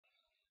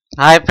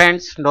Hi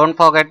friends, don't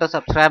forget to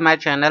subscribe my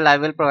channel. I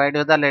will provide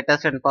you the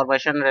latest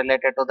information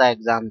related to the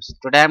exams.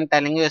 Today I am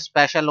telling you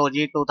special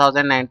OJEE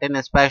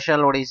 2019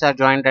 special Odisha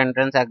joint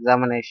entrance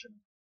examination.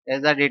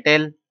 Here's the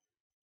detail.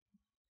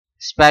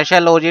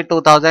 Special OJEE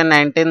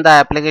 2019, the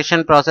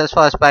application process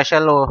for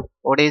special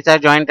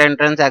Odisha joint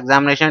entrance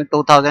examination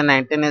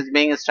 2019 is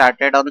being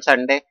started on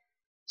Sunday.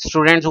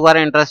 Students who are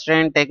interested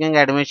in taking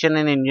admission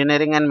in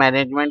engineering and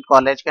management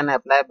college can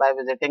apply by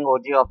visiting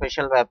OJEE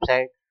official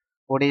website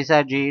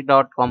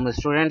odisha.gee.com.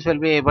 Students will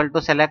be able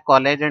to select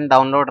college and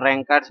download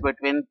rank cards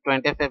between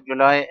 25th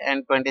July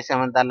and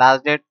 27th. The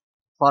last date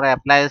for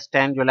apply is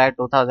 10 July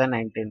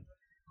 2019.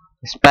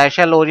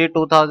 Special OJEE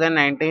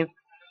 2019.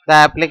 The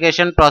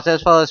application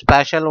process for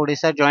Special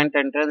Odisha Joint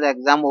Entrance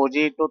Exam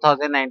OJEE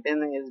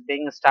 2019 is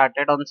being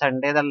started on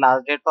Sunday. The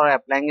last date for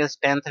applying is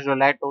 10th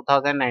July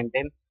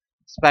 2019.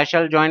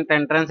 Special Joint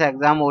Entrance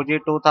Exam OJEE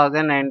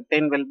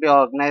 2019 will be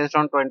organized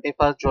on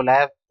 21st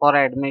July for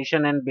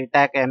admission in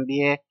BTech,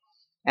 MBA,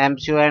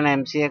 MCU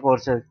and MCA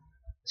courses.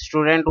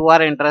 Students who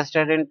are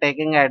interested in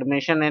taking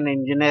admission in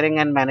engineering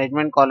and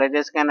management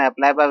colleges can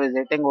apply by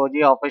visiting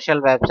OJEE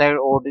official website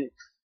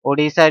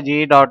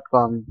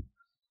odisha.gee.com.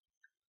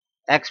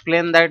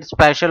 Explain that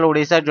special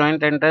Odisha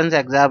joint entrance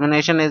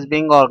examination is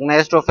being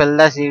organized to fill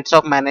the seats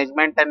of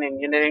management and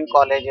engineering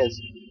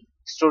colleges.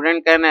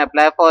 Student can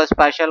apply for a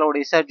special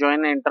Odisha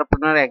joint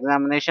entrepreneur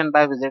examination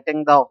by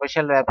visiting the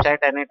official website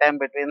anytime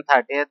between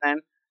 30th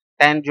and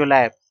 10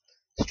 July.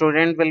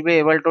 Student will be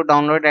able to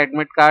download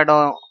admit card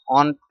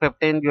on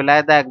 15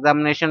 July. The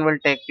examination will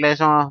take place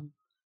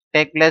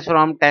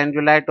from 10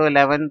 July to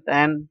 11th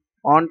and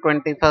on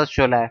 21st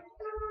July.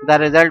 The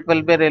result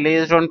will be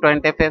released on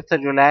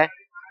 25th July.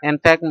 In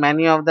fact,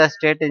 many of the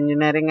state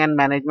engineering and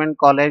management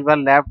college were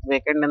left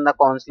vacant in the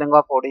counseling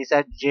of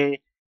Odisha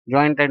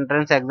Joint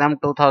Entrance Exam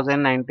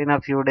 2019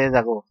 a few days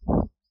ago.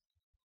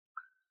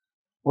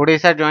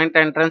 Odisha Joint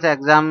Entrance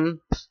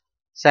Exam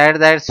said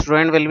that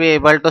student will be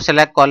able to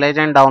select college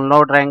and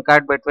download rank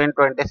card between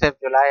 25th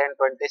July and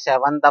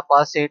 27th. The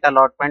first seat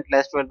allotment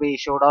list will be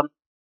issued on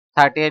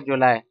 30th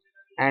July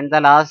and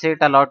the last seat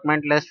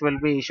allotment list will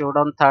be issued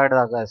on 3rd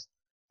August.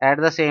 At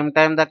the same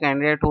time, the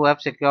candidate who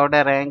have secured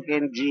a rank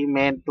in G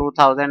Main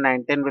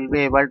 2019 will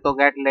be able to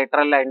get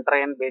lateral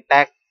entry in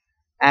BTech,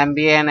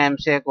 MBA and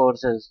MCA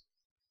courses.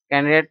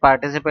 Candidate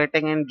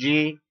participating in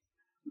G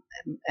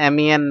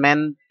ME and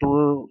MEN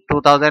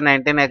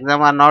 2019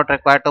 exam are not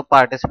required to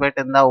participate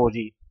in the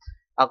OJEE.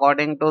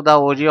 According to the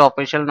OJEE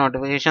official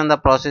notification, the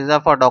procedure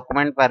for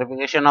document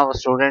verification of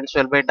students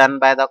will be done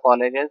by the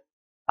colleges.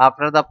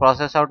 After the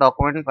process of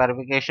document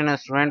verification, a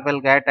student will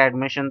get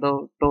admission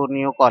to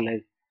new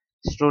college.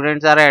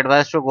 Students are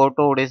advised to go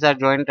to Odisha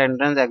Joint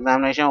Entrance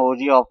Examination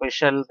OJEE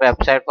official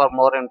website for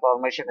more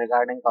information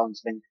regarding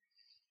counseling.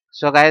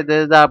 So guys,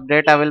 this is the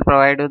update. I will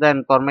provide you the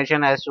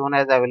information as soon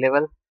as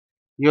available.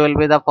 You will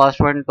be the first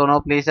one to know.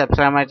 Please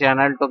subscribe my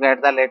channel to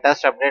get the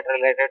latest update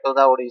related to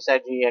the Odisha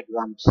GE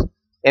exams.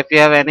 If you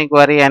have any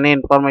query, any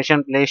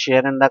information, please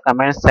share in the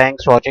comments.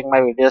 Thanks for watching my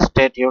videos.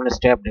 Stay tuned,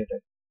 stay updated.